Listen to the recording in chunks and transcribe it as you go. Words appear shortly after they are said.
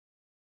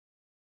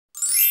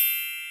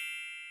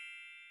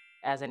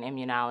As an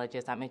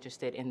immunologist, I'm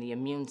interested in the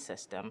immune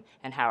system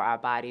and how our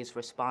bodies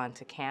respond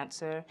to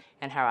cancer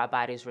and how our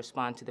bodies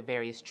respond to the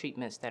various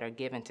treatments that are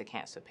given to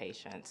cancer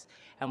patients.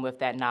 And with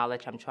that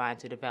knowledge, I'm trying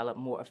to develop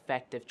more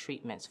effective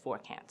treatments for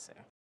cancer.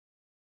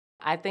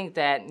 I think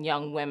that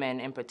young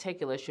women in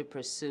particular should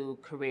pursue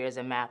careers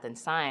in math and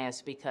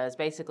science because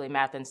basically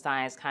math and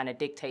science kind of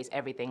dictates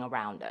everything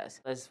around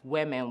us. As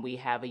women, we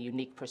have a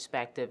unique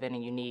perspective and a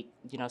unique,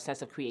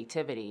 sense of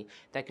creativity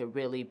that could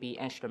really be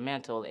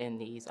instrumental in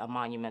these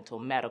monumental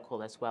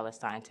medical as well as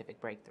scientific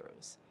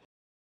breakthroughs.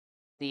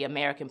 The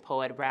American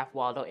poet Ralph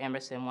Waldo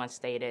Emerson once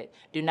stated,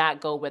 "Do not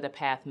go where the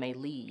path may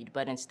lead,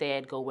 but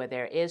instead go where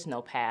there is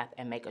no path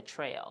and make a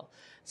trail."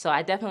 So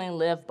I definitely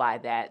live by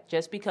that.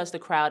 Just because the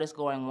crowd is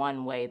going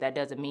one way, that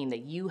doesn't mean that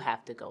you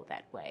have to go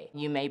that way.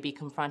 You may be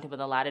confronted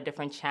with a lot of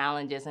different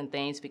challenges and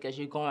things because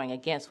you're going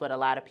against what a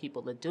lot of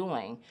people are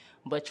doing,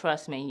 but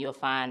trust me, you'll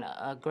find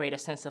a greater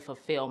sense of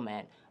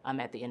fulfillment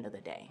at the end of the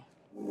day.